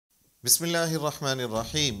بسم الله الرحمن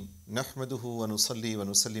الرحيم نحمده ونصلي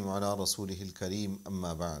ونسلم على رسوله الكريم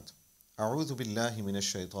أما بعد أعوذ بالله من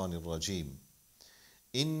الشيطان الرجيم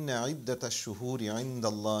إن عدة الشهور عند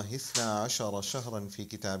الله 12 شهرا في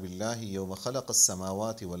كتاب الله يوم خلق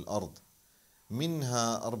السماوات والأرض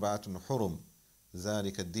منها 4 حرم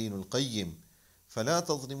ذلك الدين القيم فلا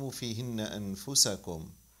تظلموا فيهن أنفسكم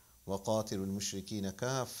وقاتلوا المشركين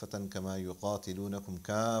كافة كما يقاتلونكم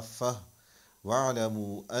كافة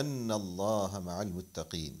واعلموا أن الله مع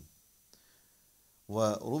المتقين.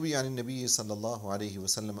 وروي عن النبي صلى الله عليه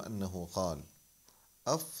وسلم أنه قال: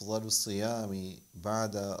 أفضل الصيام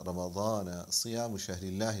بعد رمضان صيام شهر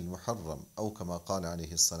الله المحرم أو كما قال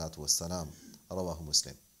عليه الصلاة والسلام. رواه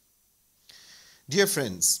Muslim. Dear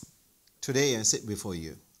friends, today I sit before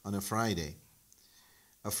you on a Friday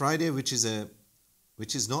which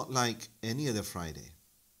is not like any other Friday.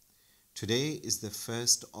 Today is the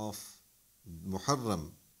 1st of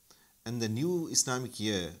Muharram, and the new Islamic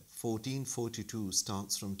year 1442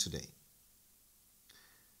 starts from today.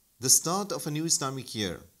 The start of a new Islamic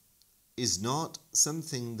year is not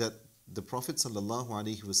something that the Prophet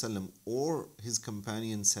ﷺ or his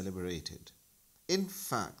companions celebrated. In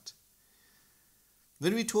fact,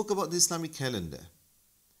 when we talk about the Islamic calendar,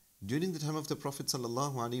 during the time of the Prophet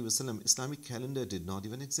ﷺ, Islamic calendar did not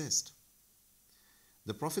even exist.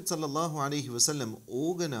 The Prophet ﷺ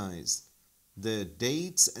organized the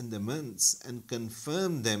dates and the months and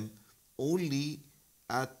confirmed them only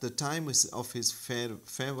at the time of his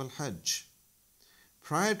farewell Hajj.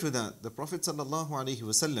 Prior to that, the Prophet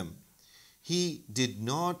ﷺ, he did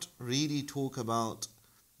not really talk about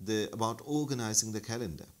organizing the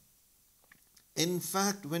calendar. In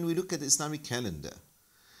fact, when we look at the Islamic calendar,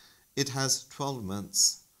 it has 12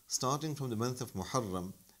 months, starting from the month of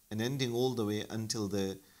Muharram and ending all the way until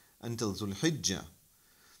Dhul Hijjah.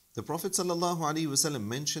 The Prophet ﷺ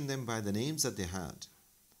mentioned them by the names that they had.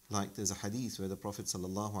 Like there's a hadith where the Prophet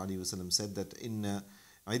ﷺ said that Inna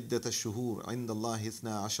iddat ash-shuhur inda Allah 12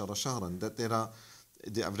 shahran, that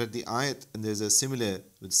I've read the ayat and there's the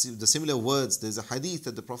similar words. There's a hadith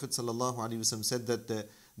that the Prophet ﷺ said that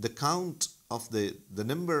the count of the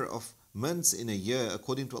number of months in a year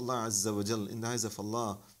according to Allah Azza wa Jal in the eyes of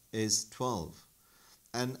Allah is 12.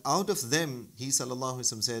 And out of them, he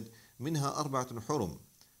ﷺ said, Minha 4 hurum.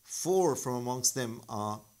 4 from amongst them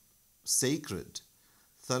are sacred.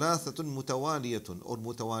 3 mutawaliyatun or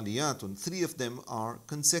mutawaliyatun. 3 of them are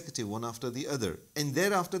consecutive, one after the other. And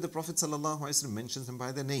thereafter the Prophet ﷺ mentions them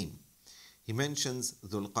by their name. He mentions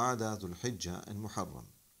Dhul Qa'dah, Dhul Hijjah and Muharram.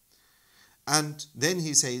 And then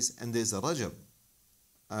he says, and there's a Rajab,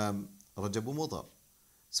 Rajabu Mudar.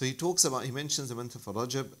 So he mentions the month of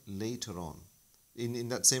Rajab later on. In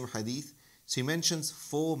that same hadith, so he mentions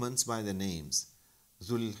 4 months by their names: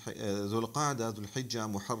 Dhul Qa'dah, Dhul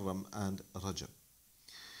Hijjah, Muharram and Rajab.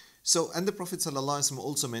 So, and the Prophet ﷺ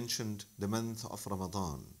also mentioned the month of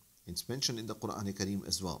Ramadan. It's mentioned in the Quran Kareem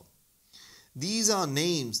as well. These are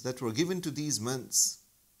names that were given to these months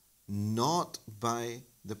not by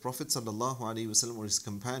the Prophet ﷺ or his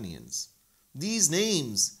companions. These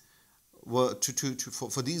names were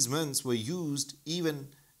for these months were used even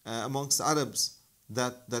amongst Arabs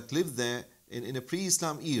that lived there in a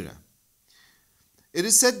pre-Islam era. It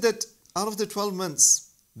is said that out of the 12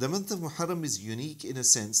 months, the month of Muharram is unique in a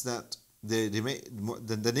sense that the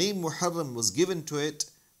name Muharram was given to it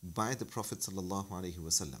by the Prophet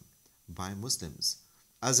ﷺ, by Muslims.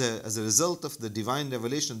 As a result of the divine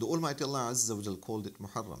revelation, the Almighty Allah Azza wa Jal called it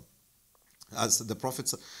Muharram. As the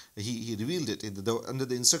Prophet, he revealed it under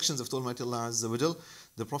the instructions of the Almighty Allah Azza wa Jal,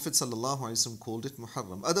 the Prophet ﷺ called it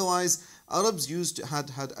Muharram. Otherwise, Arabs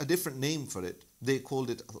had a different name for it. They called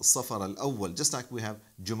it Safar al-Awwal, just like we have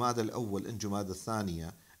Jumad al-Awwal and Jumad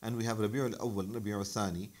al-Thaniya, and we have Rabi' al-Awwal and Rabi'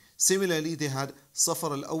 al-Thani. Similarly, they had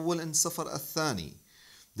Safar al-Awwal and Safar al-Thani.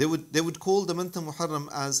 They would call the month of Muharram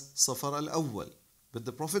as Safar al-Awwal. But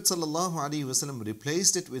the Prophet ﷺ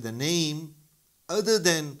replaced it with a name other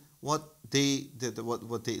than what they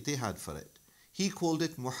had for it. He called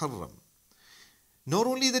it Muharram. Not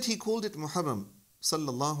only that he called it Muharram,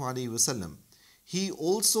 sallallahu alaihi wasallam, he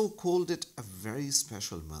also called it a very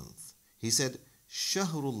special month. He said,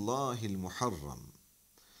 Shahrullahi al-Muharram.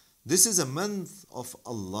 This is a month of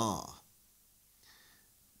Allah.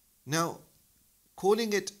 Now,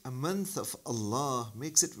 calling it a month of Allah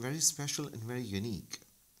makes it very special and very unique.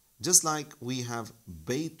 Just like we have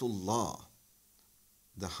Baytullah,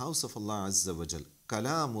 the house of Allah Azza wa Jal,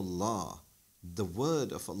 Kalamullah, the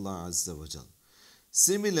word of Allah Azza wa Jal.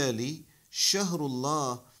 Similarly,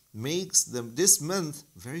 Shahrullah makes this month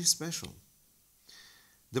very special.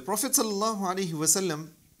 The Prophet ﷺ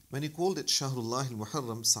When he called it Shahrullah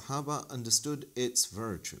al-Muharram, Sahaba understood its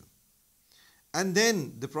virtue. And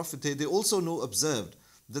then the Prophet, they also observed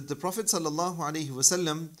that the Prophet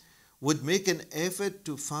ﷺ would make an effort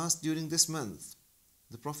to fast during this month.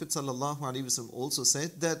 The Prophet ﷺ also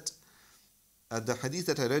said that, the hadith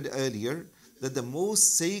that I read earlier, that the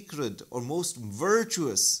most sacred or most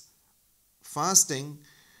virtuous fasting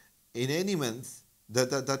in any month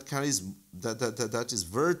that is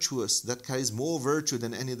virtuous, that carries more virtue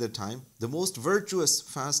than any other time, the most virtuous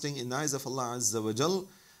fasting in the eyes of Allah Azza wa Jal,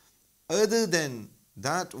 other than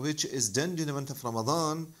that which is done during the month of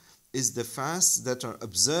Ramadan, is the fasts that are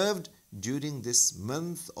observed during this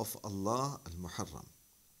month of Allah Al-Muharram.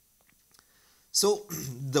 So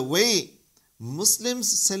the way Muslims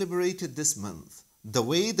celebrated this month, the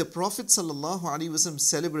way the Prophet ﷺ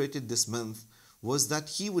celebrated this month, was that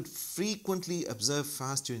he would frequently observe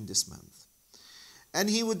fast during this month. And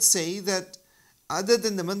he would say that other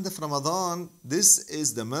than the month of Ramadan, this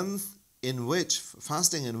is the month in which,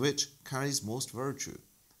 fasting in which, carries most virtue.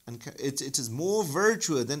 And it is more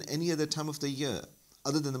virtuous than any other time of the year,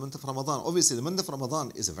 other than the month of Ramadan. Obviously, the month of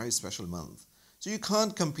Ramadan is a very special month. So you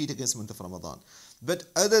can't compete against the month of Ramadan. But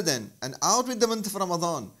other than, and out with the month of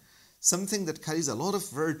Ramadan, something that carries a lot of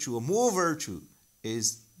virtue, or more virtue,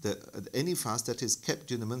 is any fast that is kept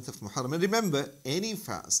during the month of Muharram. And remember, any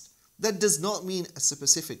fast, that does not mean a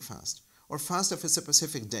specific fast or fast of a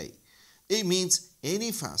specific day. It means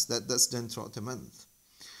any fast that's done throughout the month.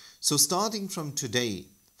 So starting from today,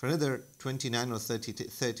 for another 29 or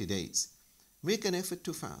 30 days, make an effort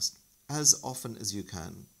to fast as often as you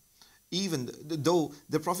can. Even though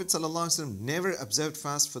the Prophet ﷺ never observed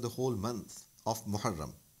fast for the whole month of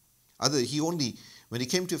Muharram. When he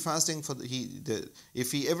came to fasting,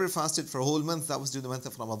 if he ever fasted for a whole month, that was during the month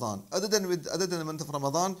of Ramadan. Other than the month of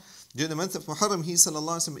Ramadan, during the month of Muharram, he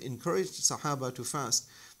ﷺ encouraged Sahaba to fast,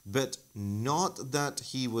 but not that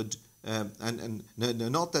he would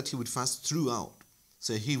not that he would fast throughout.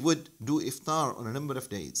 So he would do iftar on a number of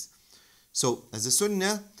days. So as a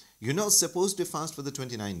sunnah, you're not supposed to fast for the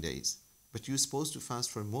 29 days, but you're supposed to fast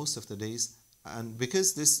for most of the days, and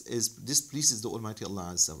because this pleases the Almighty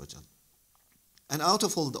Allah Azza wa Jal. And out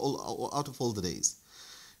of all the days,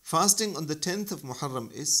 fasting on the 10th of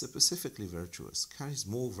Muharram is specifically virtuous, carries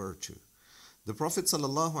more virtue. The Prophet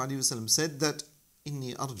ﷺ said that,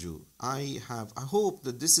 Inni arju, I hope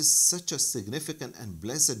that this is such a significant and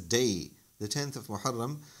blessed day, the 10th of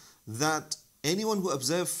Muharram, that anyone who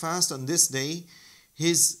observes fast on this day,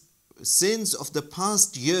 his sins of the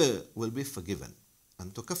past year will be forgiven.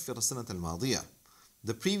 And tukaffir as-sanat al-madiyah,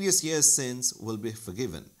 the previous year's sins will be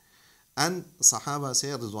forgiven. And Sahaba say,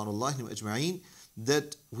 Ridwanullahi ajma'een,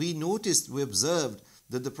 that we observed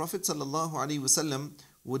that the Prophet ﷺ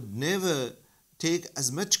would never take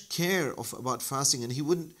as much care about fasting, and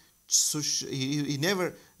he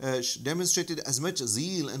never demonstrated as much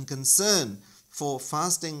zeal and concern for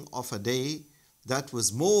fasting of a day that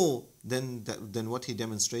was more than what he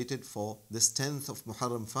demonstrated for this 10th of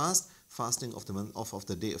Muharram fasting of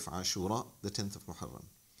the day of Ashura, the 10th of Muharram.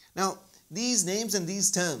 Now, these names and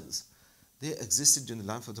these terms, they existed during the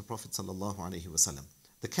life of the Prophet ﷺ.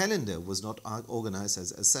 The calendar was not organized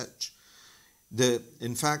as such.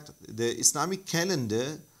 In fact, the Islamic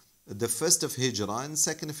calendar, the first of Hijrah and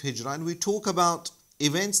second of Hijrah, and we talk about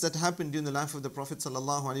events that happened during the life of the Prophet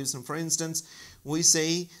ﷺ. For instance, we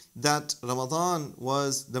say that Ramadan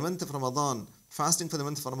was the month of Ramadan. Fasting for the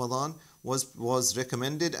month of Ramadan was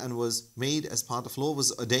recommended and was made as part of law,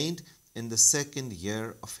 was ordained in the second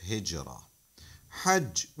year of Hijrah.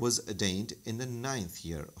 Hajj was ordained in the 9th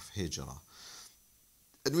year of Hijrah.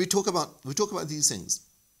 And we talk about these things.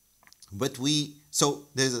 So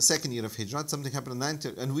there's a second year of Hijrah, something happened in the 9th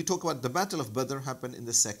year, and we talk about the Battle of Badr happened in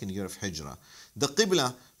the second year of Hijrah. The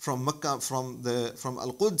Qibla from Mecca, from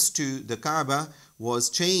Al-Quds to the Kaaba was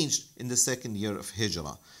changed in the second year of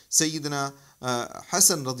Hijrah. Sayyidina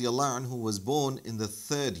Hassan radiallahu anhu was born in the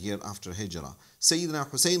 3rd year after Hijrah. Sayyidina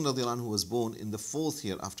Hussein radiallahu anhu was born in the 4th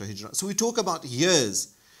year after Hijrah. So we talk about years.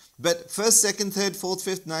 But 1st, 2nd, 3rd, 4th,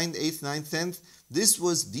 5th, 9th, 8th, 9th, 10th,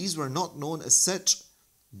 these were not known as such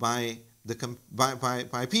by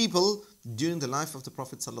people during the life of the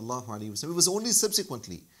Prophet sallallahu alaihi wasallam. It was only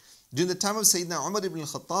subsequently, during the time of Sayyidina Umar ibn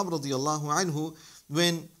al-Khattab radiallahu anhu,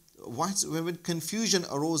 when confusion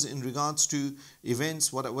arose in regards to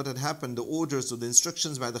events, what had happened, the orders or the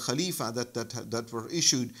instructions by the Khalifa that were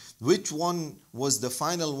issued, which one was the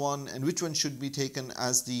final one and which one should be taken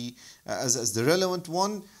as the relevant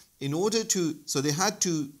one. So they had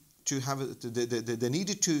to have they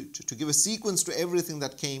needed to give a sequence to everything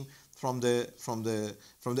that came from the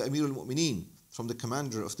Amir al-Mu'mineen, from the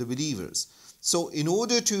commander of the believers. So in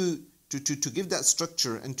order to give that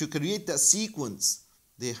structure and to create that sequence,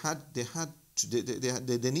 they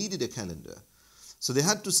needed a calendar. So they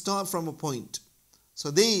had to start from a point.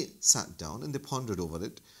 So they sat down and they pondered over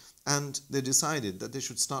it, and they decided that they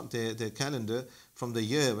should start their calendar from the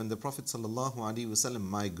year when the Prophet ﷺ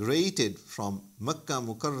migrated from Makkah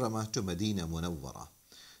Mukarramah to Medina Munawwarah.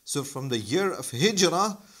 So from the year of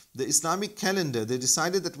Hijrah, the Islamic calendar, they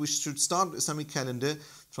decided that we should start the Islamic calendar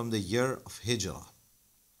from the year of Hijrah.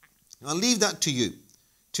 I'll leave that to you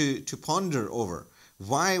to ponder over.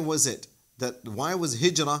 Why was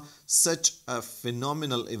Hijrah such a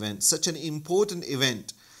phenomenal event, such an important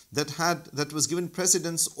event that was given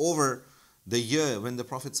precedence over the year when the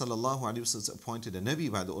Prophet ﷺ was appointed a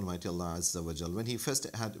Nabi by the Almighty Allah Azza wa Jal, when he first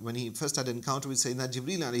had encounter with Sayyidina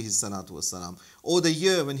Jibreel alayhi salatu wasalam, or the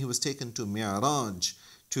year when he was taken to Mi'raj,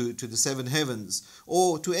 to the seven heavens,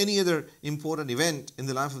 or to any other important event in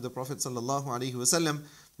the life of the Prophet ﷺ.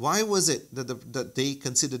 Why was it that they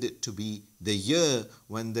considered it to be the year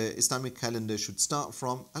when the Islamic calendar should start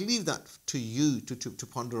from? I'll leave that to you to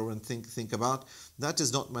ponder over and think about. That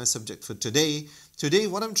is not my subject for today. Today,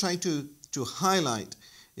 what I'm trying to highlight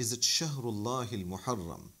is that Shahrullah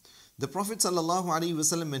Al-Muharram. The Prophet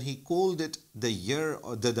ﷺ, when he called it the year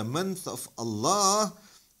or the month of Allah,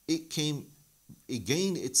 it gained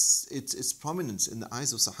its prominence in the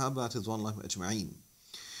eyes of Sahaba Ridwanullah Ajma'een.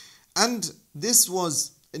 And this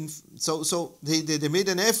was so they made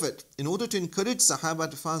an effort in order to encourage Sahaba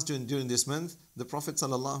to fast during this month. The Prophet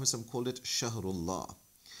ﷺ called it Shahrullah.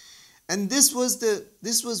 And this was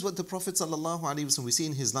what the Prophet ﷺ, we see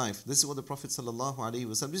in his life. This is what the Prophet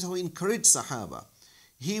ﷺ, this is how he encouraged Sahaba.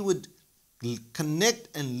 He would connect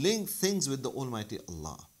and link things with the Almighty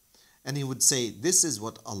Allah. And he would say, this is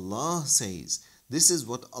what Allah says. This is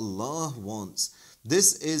what Allah wants.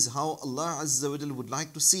 This is how Allah Azza wa Jal would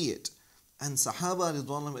like to see it. And Sahaba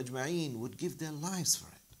Ridwanullah Ajma'een would give their lives for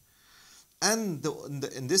it. And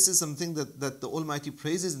this is something that the Almighty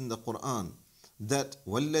praises in the Quran, that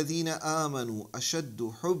وَالَّذِينَ آمَنُوا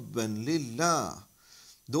أَشَدُّ حُبًّا لِلَّهِ.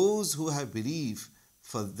 Those who have believed,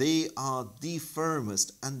 for they are the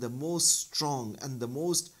firmest and the most strong and the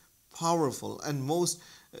most powerful and most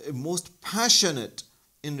passionate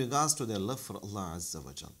in regards to their love for Allah Azza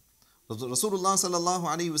wa Jal. Rasulullah sallallahu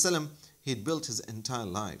alayhi wasallam, he had built his entire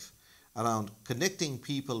life around connecting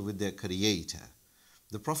people with their Creator.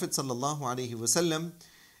 The Prophet sallallahu alayhi wasallam,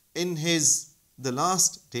 in the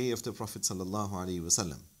last day of the Prophet sallallahu alayhi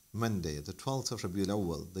wasallam, Monday, the 12th of Rabiul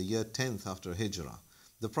Awwal, the year 10th after Hijrah,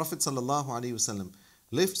 the Prophet sallallahu alayhi wasallam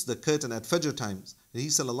lifts the curtain at Fajr times. He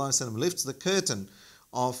sallallahu alayhi wasallam lifts the curtain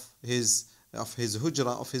of his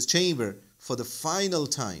hujrah, of his chamber, for the final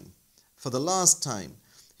time, for the last time.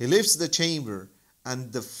 He lifts the chamber,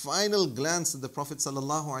 and the final glance that the Prophet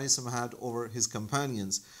ﷺ had over his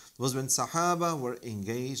companions was when Sahaba were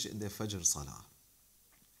engaged in their Fajr Salah.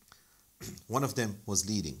 One of them was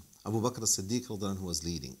leading. Abu Bakr as-Siddiq was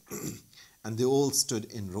leading. And they all stood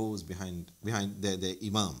in rows behind their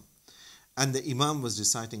Imam. And the Imam was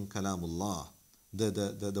reciting Kalamullah,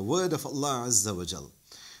 the word of Allah Azza wa Jal.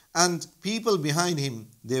 And people behind him,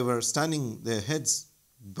 they were standing, their heads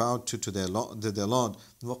bowed to their Lord. وَقُومُوا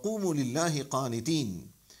لِلَّهِ قَانِتِينَ.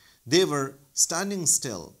 They were standing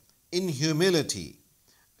still in humility,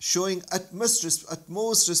 showing utmost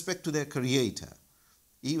respect to their Creator,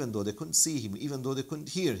 even though they couldn't see Him, even though they couldn't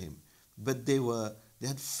hear Him. But they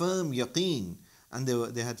had firm yaqeen, and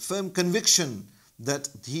they had firm conviction that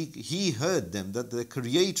He heard them, that the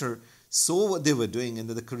Creator saw what they were doing, and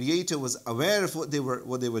that the Creator was aware of what they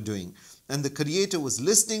were doing, and the Creator was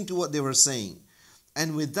listening to what they were saying.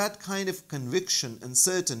 And with that kind of conviction and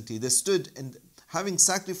certainty, they stood, and having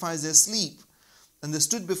sacrificed their sleep, and they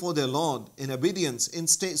stood before their Lord in obedience in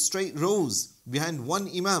straight rows behind one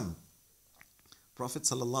Imam. Prophet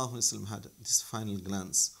ﷺ had this final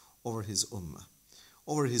glance over his ummah,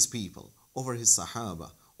 over his people, over his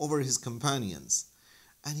Sahaba, over his companions,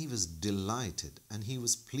 and he was delighted and he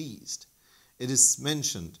was pleased. It is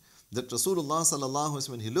mentioned that Rasulullah ﷺ,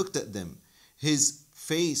 when he looked at them, his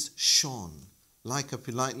face shone like a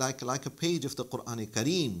page of the Quran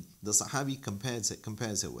Kareem. The Sahabi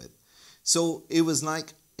compares it with. So it was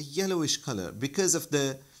like a yellowish color because of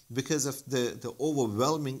the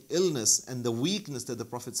overwhelming illness and the weakness that the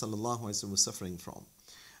Prophet ﷺ was suffering from.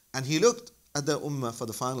 And he looked at the ummah for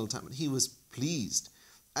the final time, and he was pleased,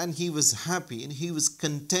 and he was happy, and he was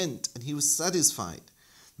content, and he was satisfied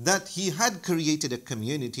that he had created a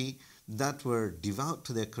community that were devout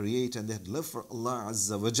to their Creator, and they had love for Allah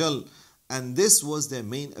Azza wa Jal. And this was their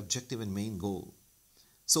main objective and main goal.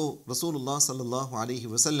 So Rasulullah sallallahu alaihi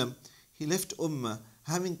wasallam, he left ummah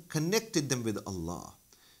having connected them with Allah.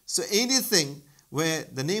 So anything where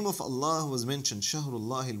the name of Allah was mentioned,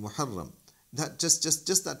 Shahrullah al-Muharram, that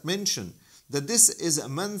just that mention that this is a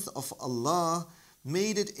month of Allah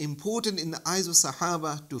made it important in the eyes of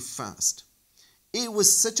Sahaba to fast.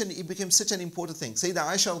 It became such an important thing. Sayyidah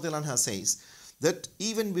Aisha radiallahu anha says that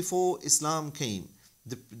even before Islam came,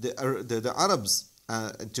 the Arabs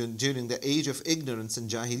during the age of ignorance and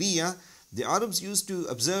Jahiliyyah, the Arabs used to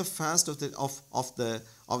observe fast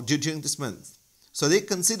during this month. So they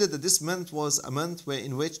considered that this month was a month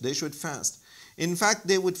in which they should fast. In fact,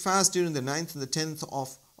 they would fast during the 9th and the 10th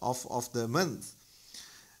of the month.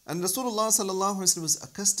 And Rasulullah sallallahu alaihi wasallam was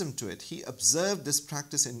accustomed to it. He observed this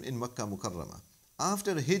practice in Makkah Mukarramah.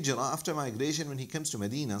 After Hijrah, after migration, when he comes to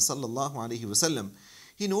Medina sallallahu alaihi wasallam,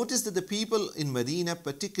 he noticed that the people in Medina,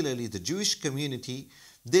 particularly the Jewish community,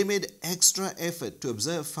 they made extra effort to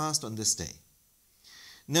observe fast on this day.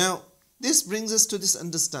 Now, this brings us to this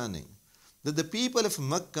understanding that the people of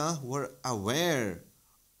Makkah were aware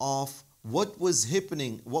of what was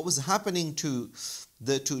happening to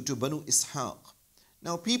Banu Ishaq.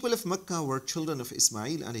 Now, people of Makkah were children of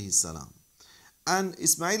Ismail alayhi salam. And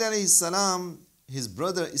Ismail alayhi salam, his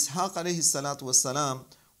brother Ishaq alayhi salatu wasalam,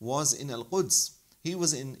 was in Al-Quds. He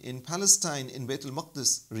was in Palestine, in Bayt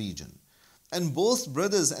al-Maqdis region. And both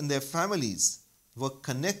brothers and their families were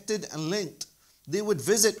connected and linked. They would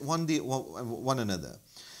visit one another.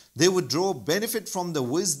 They would draw benefit from the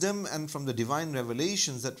wisdom and from the divine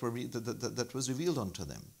revelations that was revealed unto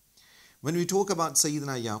them. When we talk about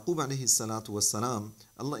Sayyidina Yaqub alayhi salatu wassalam,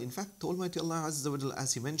 Allah, in fact, Almighty Allah Azza wa Jalla,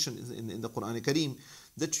 as He mentioned in the Quran Kareem,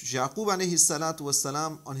 that Yaqub alayhi salatu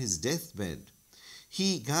wassalam, on his deathbed,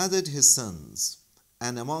 he gathered his sons,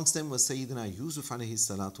 and amongst them was Sayyidina Yusuf alayhi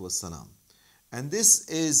salatu wassalam. And this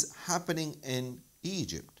is happening in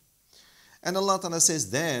Egypt. And Allah Ta'ala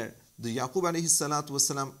says there, the Yaqub alayhi salatu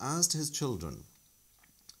wassalam asked his children,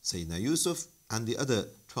 Sayyidina Yusuf and the other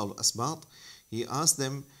 12 asbat, he asked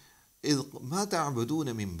them, مَا تَعْبُدُونَ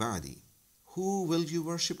مِن بَعْدِي? Who will you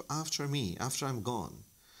worship after me, after I'm gone?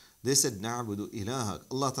 They said, نَعْبُدُ إِلَهَكَ.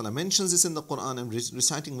 Allah Ta'ala mentions this in the Quran. I'm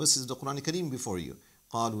reciting verses of the Quran Kareem before you.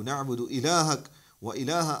 قَالُوا نَعْبُدُ إِلَهَكَ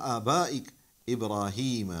وَإِلَهَ آبَائِكَ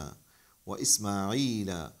إِبْرَاهِيمَ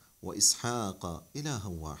وَإِسْمَاعِيلَ وَإِسْحَاقَ إِلَهًا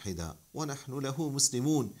وَاحِدًا وَنَحْنُ لَهُ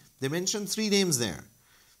مُسْلِمُونَ. They mentioned 3 names there.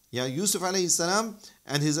 Yeah, Yusuf alayhi salam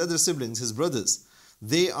and his other siblings, his brothers,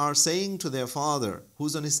 they are saying to their father,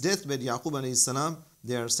 who's on his deathbed, Yaqub alayhi salam,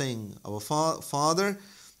 they are saying, our father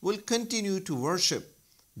will continue to worship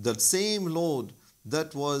the same Lord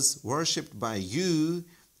that was worshipped by you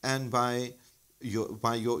and by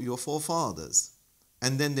your forefathers.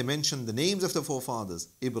 And then they mention the names of the forefathers.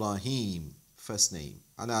 Ibrahim, first name.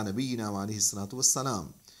 Ala nabiyina wa alayhi salatu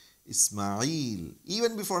wassalam. Ismail.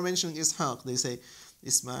 Even before mentioning Ishaq, they say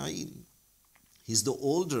Ismail. He's the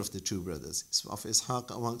older of the 2 brothers. Of Ishaq,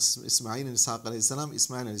 amongst Ismail and Ishaq alayhi salam,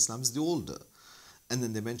 Ismail alayhi salam is the older. And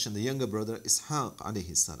then they mention the younger brother Ishaq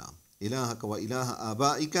alayhi salam. Ilahaka wa ilaha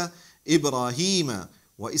abaika Ibrahima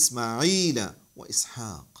wa Ismaila wa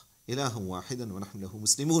Ishaq. Ilahan wahidan wa nahnu lahu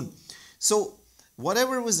muslimun. So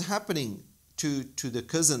whatever was happening to the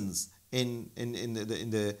cousins in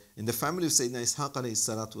the family of Sayyidina Ishaq alayhi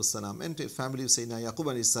salatu wasalam and the family of Sayyidina Yaqub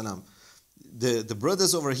alayhi salam, the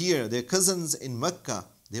brothers over here, their cousins in Mecca,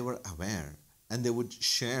 they were aware and they would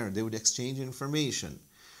share, they would exchange information.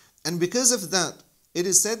 And because of that, it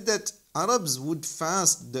is said that Arabs would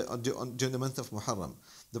fast during the month of Muharram.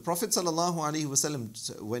 The Prophet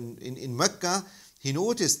ﷺ, when in Mecca, he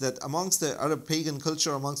noticed that amongst the Arab pagan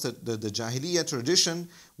culture, amongst the Jahiliyyah tradition,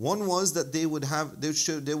 one was that they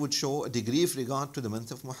would show a degree of regard to the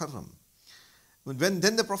month of Muharram.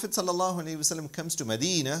 Then the Prophet ﷺ comes to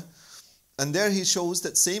Medina, and there he shows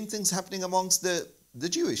that same things happening amongst the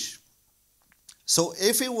Jewish. So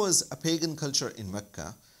if it was a pagan culture in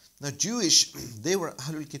Mecca, now Jewish, they were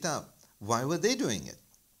Ahlul Kitab. Why were they doing it?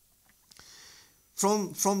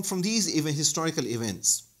 From these even historical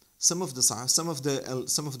events, some of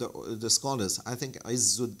the scholars, I think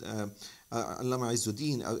Allama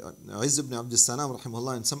Izz ibn Abd Salam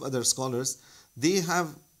rahimahullah, and some other scholars, they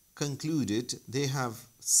have concluded, they have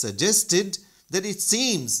suggested that it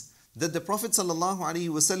seems that the Prophet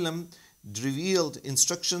ﷺ revealed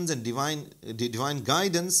instructions and divine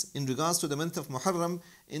guidance in regards to the month of Muharram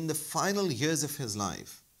in the final years of his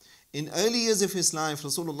life. In early years of his life,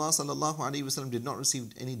 Rasulullah ﷺ did not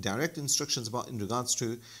receive any direct instructions in regards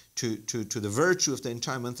to the virtue of the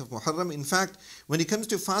entire month of Muharram. In fact, when it comes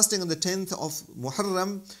to fasting on the 10th of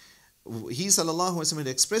Muharram, he ﷺ had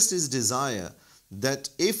expressed his desire that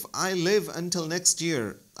if I live until next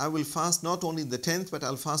year, I will fast not only the 10th, but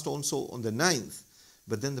I'll fast also on the 9th.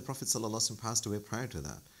 But then the Prophet ﷺ passed away prior to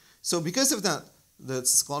that. So because of that, the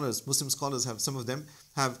scholars, Muslim scholars, some of them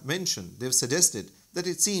have mentioned, they've suggested that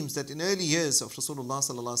it seems that in early years of Rasulullah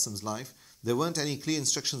ﷺ's life, there weren't any clear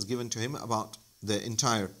instructions given to him about the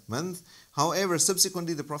entire month. However,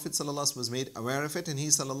 subsequently the Prophet ﷺ was made aware of it, and he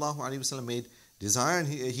ﷺ made desire, and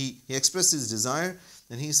he expressed his desire,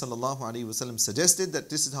 and he ﷺ suggested that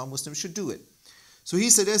this is how Muslims should do it. So he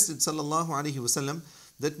suggested ﷺ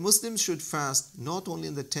that Muslims should fast not only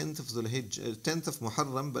on the 10th of Dhul-Hijjah, 10th of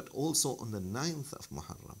Muharram, but also on the 9th of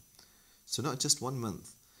Muharram. So not just 1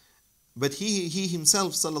 month. But he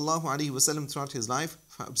himself ﷺ throughout his life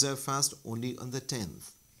observed fast only on the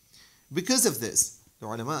 10th. Because of this, the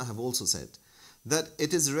ulama have also said that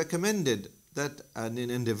it is recommended that an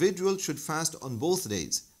individual should fast on both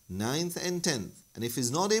days, 9th and 10th. And if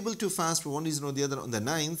he's not able to fast for one reason or the other on the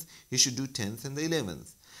 9th, he should do 10th and the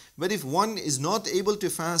 11th. But if one is not able to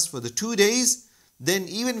fast for the 2 days, then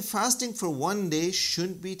even fasting for 1 day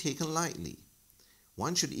shouldn't be taken lightly.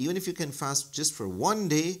 One should, even if you can fast just for 1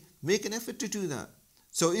 day, make an effort to do that.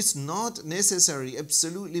 So it's not necessary,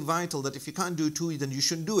 absolutely vital, that if you can't do 2, then you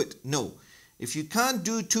shouldn't do it. No. If you can't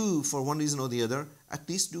do 2 for one reason or the other, at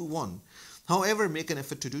least do 1. However, make an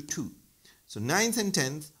effort to do 2. So 9th and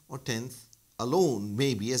 10th, or 10th alone,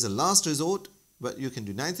 maybe as a last resort, but you can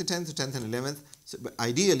do 9th and 10th, or 10th and 11th. So, but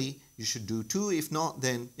ideally, you should do 2. If not,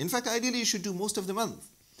 then, in fact, ideally, you should do most of the month.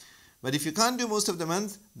 But if you can't do most of the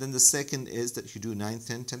month, then the second is that you do 9th,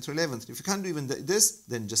 10th, 10th, or 11th. If you can't do even this,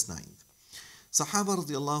 then just 9th. Sahaba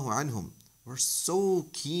radiallahu anhum were so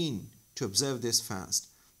keen to observe this fast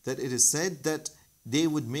that it is said that they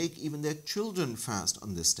would make even their children fast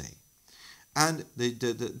on this day. And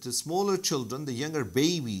the smaller children, the younger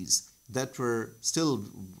babies that were still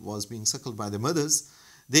was being suckled by the mothers,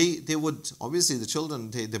 they would, obviously the children,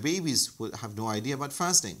 the babies would have no idea about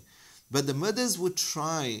fasting. But the mothers would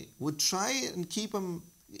try and keep them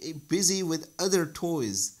busy with other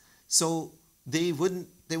toys. So they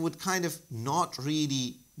would kind of not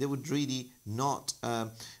really, they would really not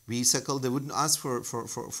be suckled. They wouldn't ask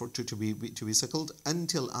to be suckled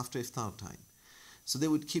until after iftar time. So they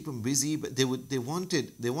would keep them busy, but they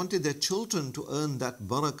wanted their children to earn that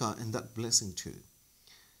barakah and that blessing too.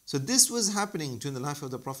 So this was happening during the life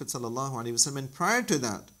of the Prophet ﷺ, and prior to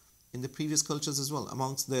that, in the previous cultures as well,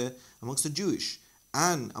 amongst the Jewish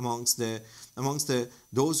and amongst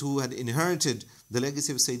those who had inherited the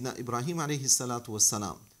legacy of Sayyidina Ibrahim alayhi salatu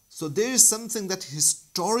wassalam. So there is something that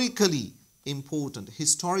historically important,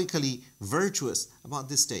 historically virtuous about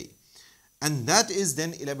this day, and that is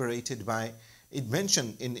then elaborated by it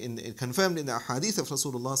mentioned confirmed in the hadith of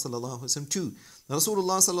Rasulullah sallallahu alaihi wasallam too.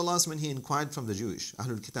 Rasulullah sallallahu alaihi wasallam, when he inquired from the Jewish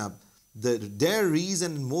Ahlul Kitab their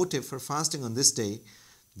reason and motive for fasting on this day,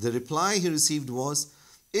 the reply he received was,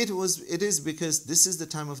 it is because this is the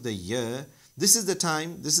time of the year, this is the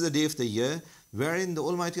day of the year wherein the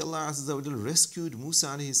Almighty Allah Azza wa Jalla rescued Musa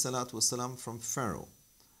alayhi salatu wasalam from Pharaoh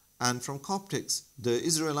and from Coptics. The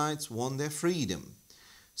Israelites won their freedom.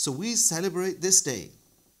 So we celebrate this day.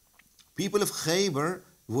 People of Khaybar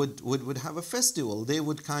would have a festival. Their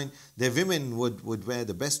women would wear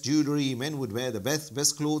the best jewelry, men would wear the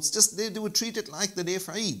best clothes. Just they would treat it like the day of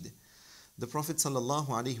Eid. The Prophet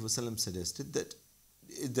ﷺ suggested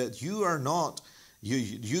that you are not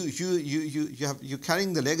you're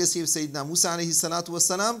carrying the legacy of Sayyidina Musa alayhi salatu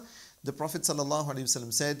wasalam. The Prophet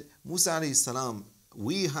ﷺ said, Musa alayhi salam,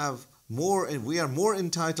 we have more and we are more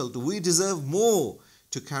entitled, we deserve more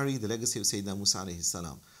to carry the legacy of Sayyidina Musa alayhi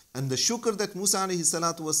salam. And the shukr that Musa alayhi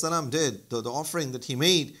salatu wasalam did, the offering that he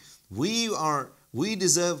made, we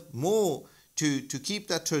deserve more to keep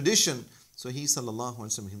that tradition. So he sallallahu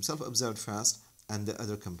alaihi wasallam himself observed fast, and the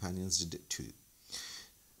other companions did it too.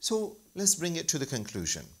 So let's bring it to the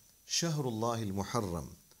conclusion. Shahrullah al-Muharram.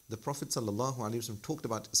 The Prophet sallallahu alaihi wasallam talked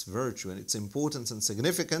about its virtue and its importance and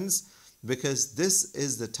significance, because this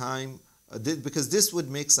is the time, because this would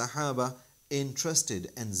make Sahaba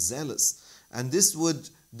interested and zealous, and this would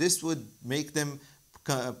make them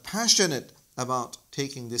passionate about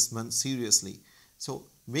taking this month seriously. So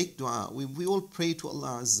make dua. We all pray to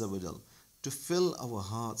Allah Azza wa Jal to fill our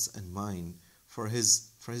hearts and mind for His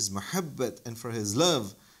mahabbat and for His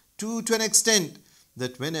love to an extent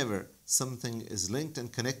that whenever something is linked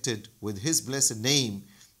and connected with His blessed name,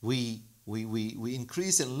 we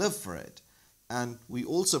increase in love for it. And we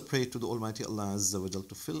also pray to the Almighty Allah Azza wa Jal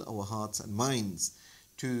to fill our hearts and minds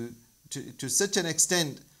to such an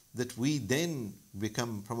extent that we then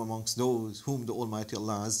become from amongst those whom the Almighty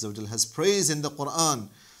Allah Azza wa Jal has praised in the Quran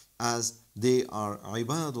as they are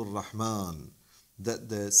Ibadur Rahman, that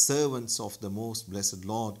the servants of the most blessed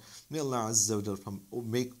Lord. May Allah Azza wa Jal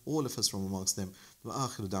make all of us from amongst them.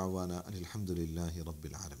 وآخر دعوانا أن الحمد لله رب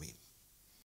العالمين.